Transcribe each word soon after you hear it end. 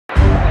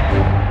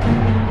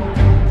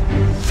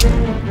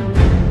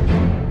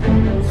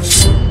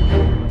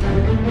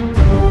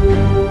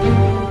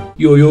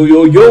Yo,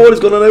 what is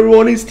going on,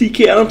 everyone? It's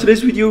TK, and on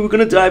today's video we're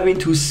gonna dive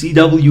into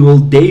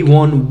CWL day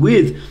 1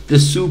 with the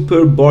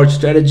super BARCH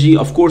strategy.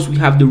 Of course, we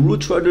have the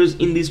root riders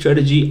in this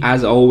strategy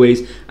as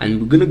always, and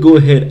we're gonna go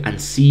ahead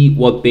and see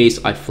what base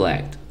I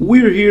flagged.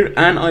 We're here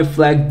and I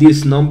flagged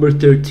this number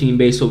 13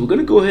 base, so we're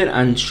gonna go ahead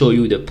and show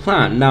you the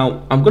plan.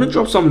 Now I'm gonna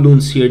drop some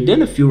loons here,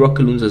 then a few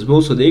rocket loons as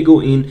well, so they go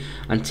in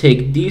and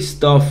take this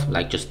stuff,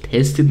 like just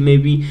test it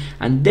maybe,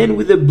 and then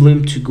with a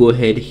blimp to go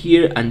ahead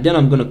here, and then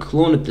I'm gonna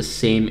clone at the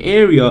same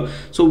area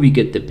so we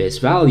get the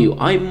best value.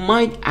 I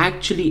might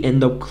actually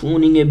end up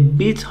cloning a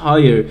bit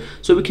higher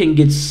so we can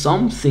get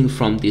something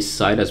from this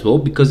side as well,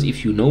 because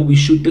if you know we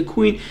shoot the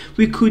queen,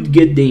 we could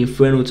get the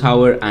inferno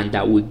tower, and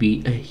that would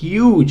be a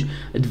huge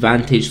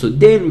advantage. So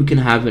then we can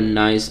have a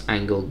nice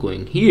angle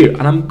going here,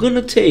 and I'm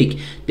gonna take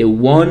the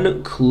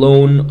one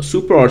clone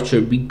super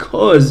archer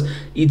because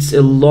it's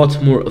a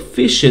lot more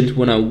efficient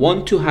when I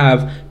want to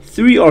have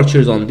 3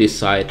 archers on this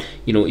side.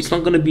 You know, it's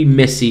not gonna be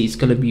messy, it's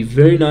gonna be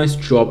very nice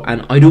drop,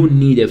 and I don't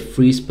need a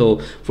free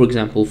spell, for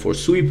example, for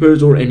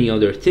sweepers or any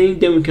other thing.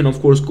 Then we can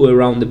of course go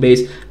around the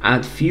base,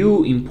 add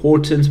few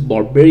important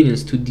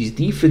barbarians to these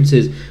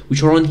defenses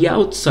which are on the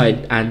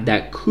outside, and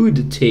that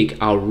could take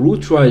our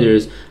root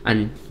riders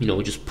and, you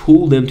know, just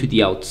pull them to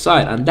the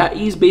outside. And that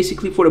is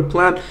basically for the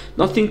plan,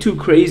 nothing too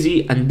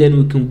crazy. And then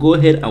we can go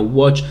ahead and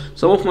watch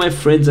some of my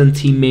friends and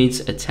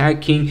teammates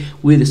attacking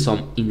with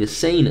some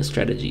insane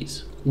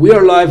strategies. We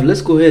are live,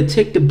 let's go ahead,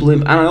 take the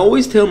blimp. And I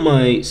always tell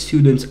my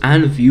students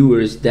and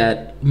viewers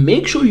that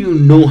make sure you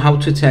know how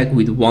to attack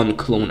with one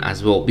clone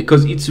as well,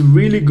 because it's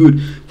really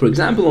good, for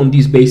example, on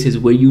these bases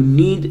where you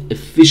need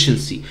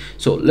efficiency.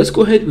 So let's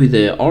go ahead with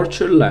the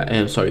archer,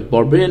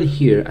 barbarian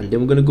here, and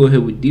then we're gonna go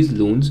ahead with these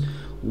loons.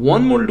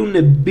 One more loon,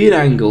 a bit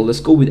angle, let's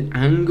go with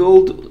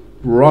angled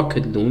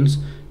rocket loons,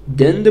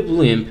 then the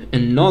blimp,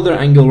 another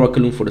angle rocket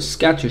loon for the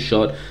scatter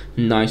shot.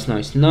 Nice.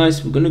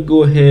 We're gonna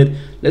go ahead,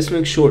 let's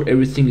make sure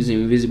everything is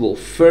invisible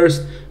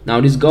first. Now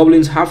these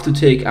goblins have to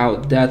take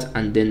out that,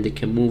 and then they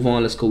can move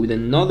on. Let's go with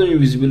another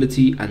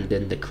invisibility and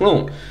then the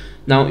clone.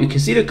 Now you can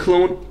see the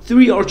clone,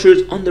 3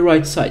 archers on the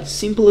right side,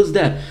 simple as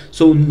that.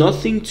 So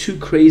nothing too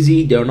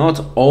crazy, they're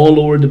not all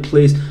over the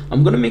place.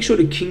 I'm gonna make sure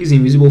the king is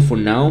invisible for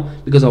now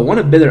because I want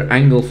a better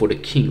angle for the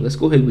king. Let's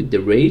go ahead with the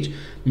rage.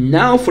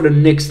 Now for the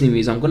next thing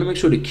is I'm gonna make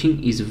sure the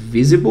king is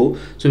visible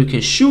so we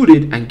can shoot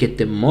it and get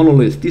the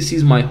monolith. This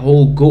is my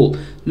whole goal.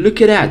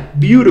 Look at that,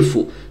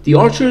 beautiful. The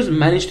archers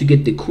managed to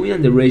get the queen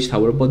and the rage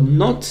tower, but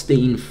not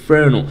the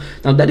inferno.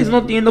 Now that is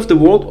not the end of the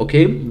world.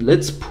 Okay,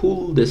 let's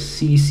pull the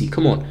CC,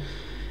 come on.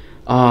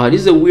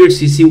 This is a weird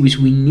CC which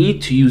we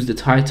need to use the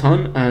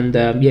Titan, and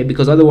yeah,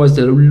 because otherwise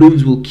the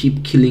loons will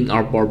keep killing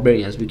our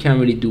barbarians. We can't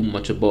really do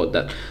much about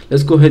that.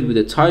 Let's go ahead with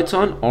the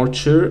Titan,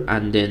 archer,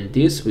 and then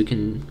this. We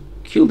can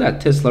kill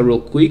that Tesla real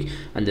quick,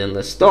 and then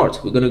let's start.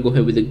 We're gonna go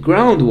ahead with the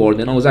ground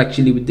warden. I was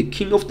actually with the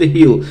king of the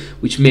hill,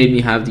 which made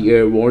me have the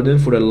air warden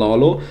for the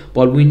Lalo,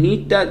 but we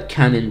need that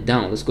cannon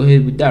down. Let's go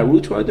ahead with that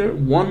root rider,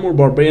 one more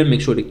barbarian,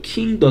 make sure the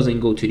king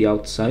doesn't go to the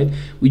outside.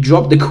 We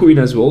drop the queen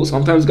as well.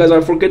 Sometimes, guys,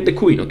 I forget the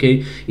queen.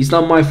 Okay, it's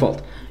not my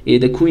fault.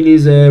 The queen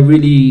is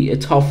really a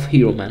tough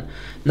hero, man.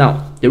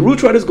 Now the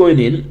root rider is going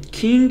in,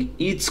 king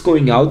it's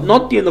going out.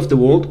 Not the end of the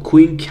world.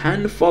 Queen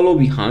can follow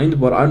behind,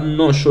 but I'm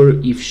not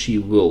sure if she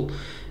will.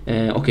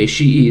 Okay,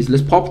 she is.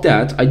 Let's pop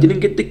that. I didn't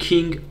get the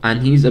king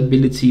and his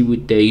ability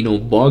with the, you know,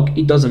 bug.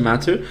 It doesn't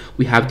matter.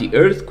 We have the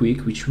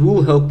earthquake, which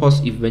will help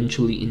us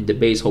eventually in the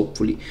base,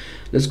 hopefully.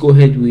 Let's go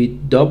ahead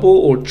with double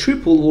or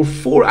triple or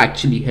 4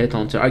 actually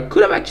headhunter. I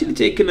could have actually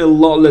taken a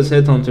lot less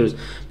headhunters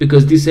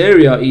because this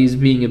area is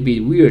being a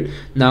bit weird.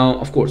 Now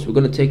of course we're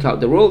gonna take out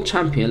the royal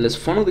champion. Let's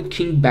funnel the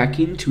king back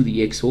into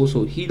the XO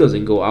so he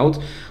doesn't go out.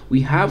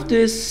 We have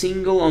the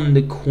single on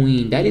the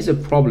queen. That is a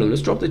problem.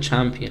 Let's drop the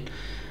champion.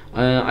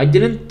 I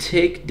didn't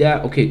take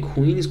that. Okay,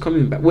 queen is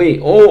coming back.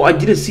 Wait, oh, I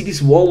didn't see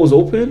this wall was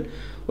open,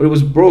 or it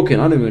was broken.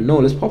 I don't even know.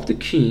 Let's pop the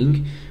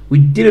king. We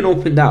didn't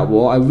open that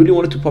wall. I really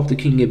wanted to pop the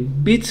king a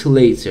bit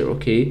later.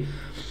 Okay,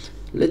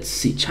 let's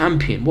see.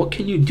 Champion, what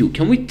can you do?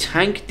 Can we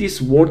tank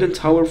this warden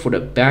tower for the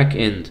back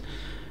end?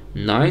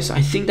 Nice.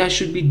 I think that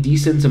should be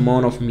decent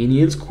amount of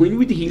minions. Queen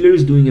with the healer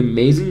is doing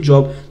amazing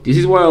job. This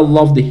is why I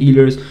love the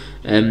healers.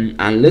 And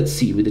let's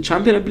see, with the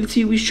champion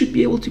ability we should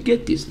be able to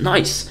get this.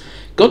 Nice,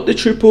 got the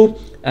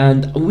triple,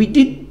 and we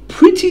did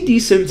pretty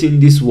decent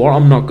in this war.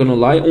 I'm not gonna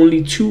lie,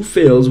 only 2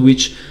 fails,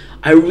 which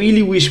I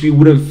really wish we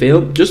wouldn't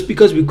fail, just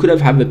because we could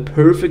have had a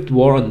perfect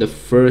war on the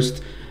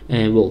first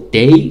well,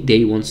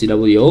 day 1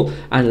 CWL.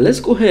 And let's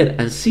go ahead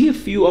and see a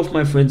few of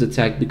my friends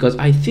attack, because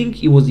I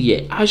think it was,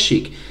 yeah,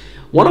 Ashik,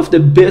 one of the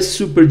best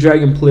super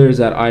dragon players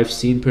that I've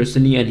seen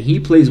personally, and he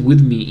plays with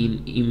me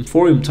in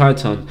Inforium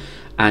Titan.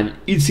 And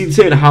it's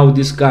insane how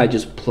this guy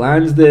just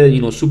plans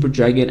the, super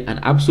dragon and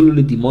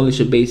absolutely demolish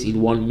a base in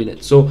 1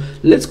 minute. So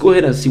let's go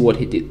ahead and see what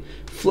he did.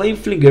 Flame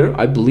Flinger,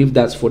 I believe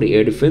that's for the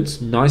air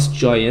defense. Nice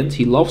giant.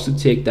 He loves to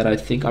take that. I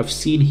think I've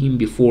seen him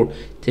before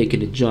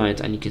taking a giant,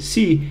 and you can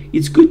see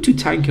it's good to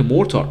tank a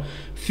mortar.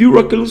 Few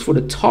Rockaloons for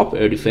the top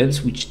air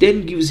defense, which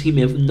then gives him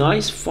a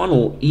nice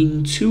funnel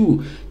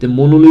into the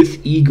Monolith,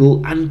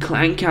 Eagle, and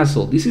Clan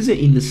Castle. This is an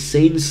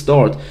insane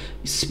start,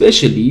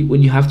 especially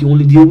when you have to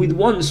only deal with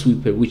one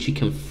sweeper, which you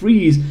can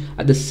freeze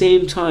at the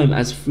same time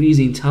as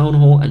freezing Town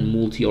Hall and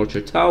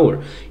multi-archer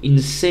tower.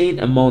 Insane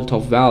amount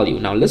of value.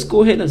 Now let's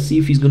go ahead and see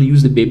if he's going to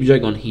use the baby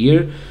dragon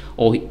here.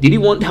 Oh, did he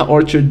want that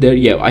archer there?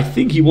 Yeah, I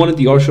think he wanted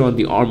the archer on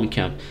the army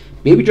camp.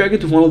 Baby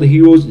dragon to funnel the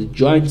heroes, the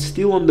giant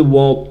still on the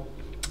wall.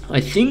 I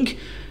think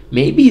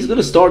maybe he's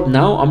gonna start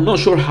now. I'm not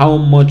sure how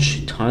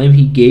much time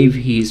he gave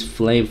his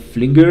Flame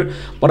Flinger,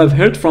 but I've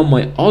heard from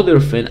my other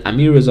friend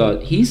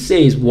Amirazad, he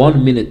says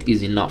 1 minute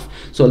is enough.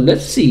 So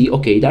let's see.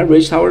 Okay, that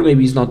Rage Tower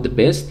maybe is not the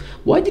best.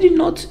 Why did he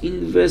not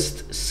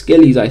invest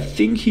Skellies? I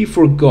think he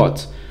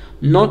forgot.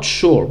 Not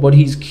sure, but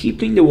he's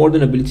keeping the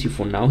Warden ability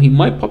for now. He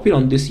might pop it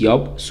on this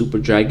Super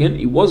Dragon.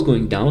 It was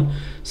going down.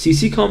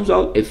 CC comes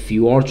out, a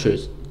few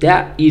archers.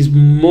 That is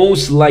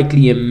most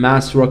likely a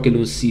mass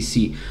Rockaloon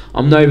CC.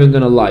 I'm not even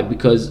gonna lie,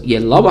 because yeah,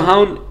 Lava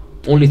Hound,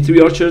 only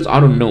 3 archers. I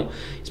don't know.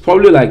 It's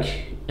probably like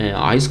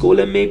Ice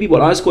Golem maybe,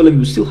 but Ice Golem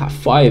you still have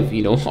 5,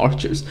 you know,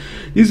 archers.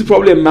 This is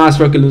probably a mass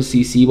Rockaloon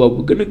CC, but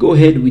we're gonna go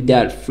ahead with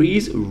that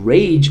Freeze,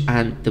 Rage,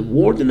 and the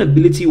Warden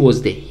ability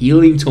was the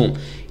Healing Tome.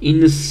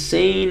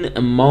 Insane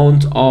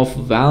amount of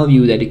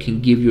value that it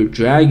can give your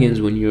dragons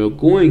when you're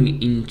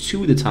going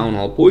into the Town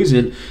Hall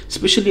Poison,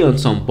 especially on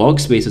some bug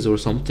spaces or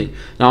something.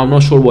 Now I'm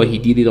not sure why he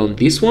did it on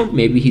this one.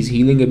 Maybe his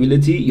healing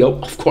ability,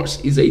 yup, of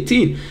course, is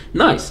 18.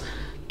 Nice.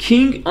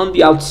 King on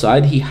the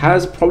outside, he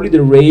has probably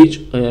the Rage.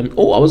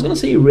 Oh, I was gonna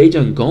say Rage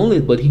and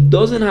Gauntlet, but he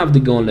doesn't have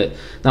the Gauntlet.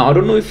 Now I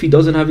don't know if he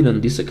doesn't have it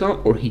on this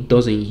account or he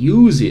doesn't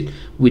use it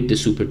with the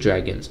Super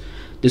Dragons.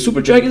 The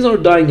Super Dragons are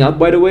dying out,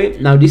 by the way.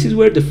 Now this is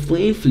where the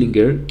Flame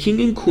Flinger, King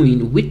and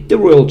Queen with the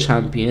Royal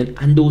Champion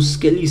and those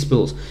Skelly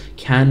spells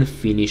can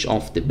finish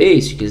off the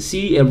base. You can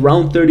see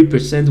around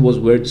 30% was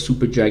where the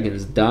Super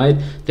Dragons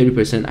died,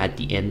 30% at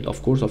the end,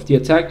 of course, of the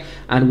attack.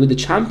 And with the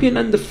Champion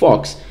and the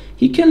Fox,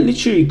 he can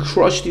literally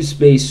crush this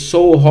base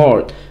so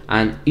hard,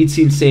 and it's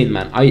insane,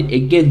 man. I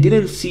again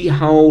didn't see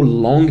how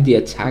long the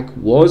attack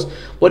was,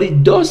 but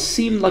it does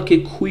seem like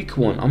a quick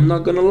one, I'm not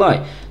gonna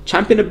lie.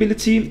 Champion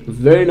ability,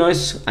 very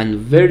nice and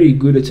very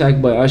good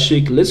attack by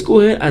Ashik. Let's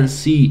go ahead and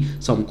see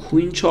some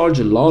Queen Charge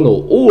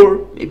Lalo,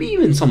 or maybe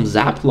even some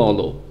Zap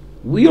Lalo.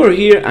 We are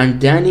here and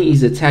Danny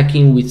is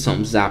attacking with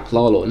some Zap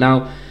Lalo.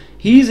 Now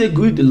he's a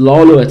good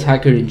Lalo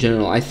attacker in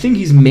general. I think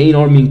his main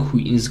army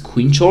is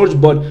Queen Charge,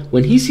 but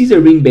when he sees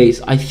a ring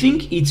base, I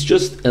think it's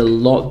just a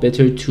lot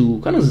better to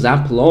kind of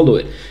Zap Lalo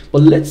it.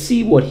 But let's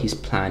see what his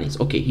plan is.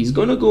 Okay, he's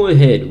gonna go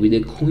ahead with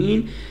a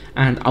Queen,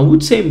 and I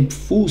would say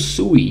full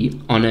Sui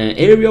on an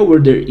area where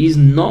there is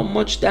not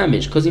much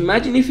damage. Because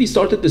imagine if he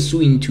started the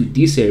Sui into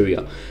this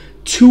area.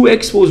 2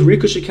 exposed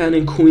Ricochet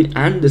Cannon, Queen,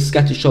 and the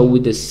Scatter Shot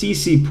with the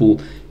CC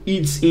pool.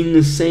 It's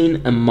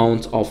insane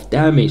amount of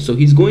damage. So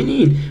he's going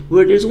in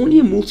where there's only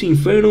a multi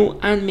Inferno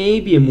and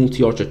maybe a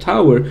multi Archer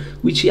Tower,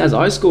 which he has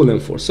Ice Golem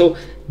for. So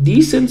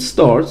decent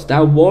start.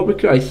 That wall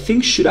breaker I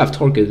think should have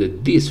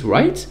targeted this,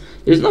 right?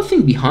 There's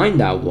nothing behind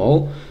that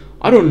wall.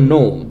 I don't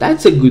know.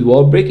 That's a good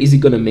wall break. Is he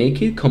gonna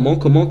make it? Come on,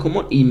 come on, come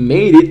on. He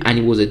made it, and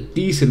it was a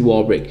decent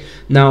wall break.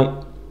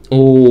 Now,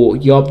 oh,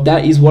 yup,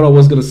 that is what I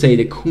was gonna say.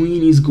 The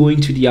Queen is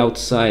going to the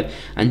outside,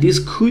 and this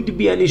could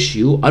be an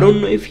issue. I don't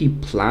know if he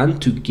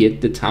planned to get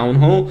the Town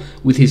Hall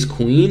with his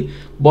Queen,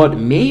 but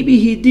maybe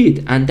he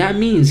did, and that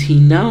means he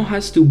now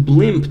has to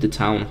blimp the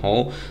Town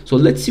Hall. So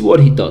let's see what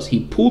he does.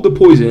 He pulled the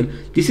poison.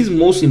 This is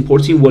most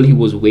important while he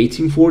was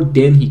waiting for.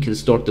 Then he can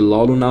start the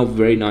Lalo now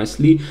very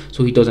nicely,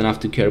 so he doesn't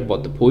have to care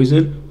about the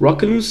poison.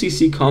 Rockaloon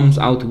CC comes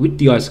out with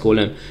the Ice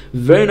Golem.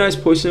 Very nice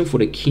poison for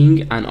the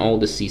King and all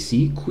the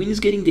CC. Queen is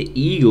getting the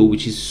Eagle,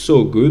 which is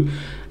so good.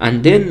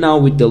 And then now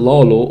with the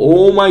Lalo,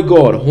 oh my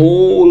god,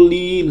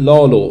 holy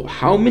Lalo,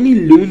 how many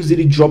loons did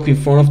he drop in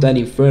front of that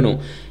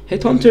Inferno?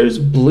 Headhunters,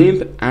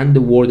 Blimp, and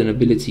the Warden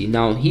ability.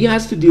 Now he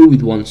has to deal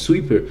with one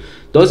sweeper.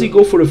 Does he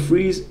go for a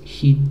freeze?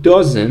 He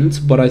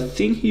doesn't, but I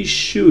think he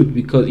should,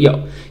 because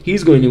yeah,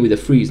 he's going in with a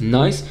freeze.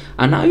 Nice.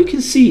 And now you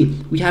can see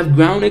we have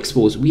ground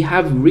exposed, we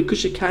have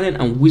Ricochet Cannon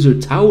and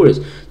Wizard Towers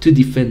to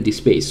defend this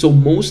base. So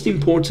most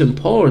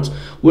important parts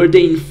were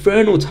the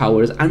Inferno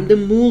Towers and the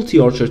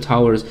multi-archer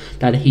towers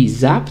that he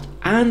zapped,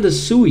 and the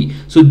Sui.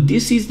 So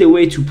this is the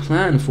way to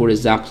plan for a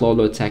Zap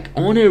Lalo attack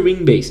on a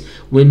ring base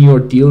when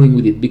you're dealing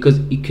with it, because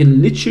it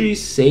can literally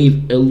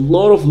save a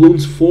lot of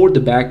loons for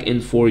the back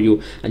end for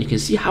you. And you can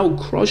see how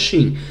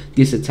crushing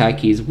this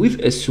attack is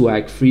with a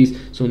swag freeze.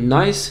 So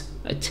nice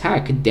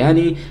attack,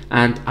 Danny.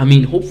 And I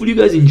mean, hopefully you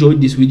guys enjoyed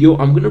this video.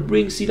 I'm gonna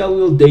bring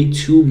CWL day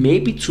 2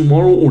 maybe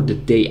tomorrow or the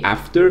day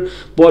after,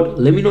 but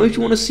let me know if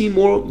you want to see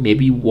more.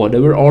 Maybe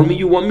whatever army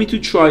you want me to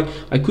try,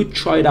 I could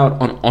try it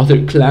out on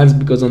other clans,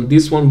 because on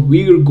this one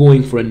we're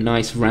going for a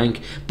nice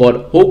rank.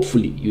 But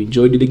hopefully you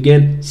enjoyed it.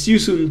 Again, see you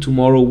soon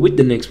tomorrow with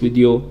the next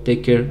video.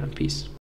 Take care and peace.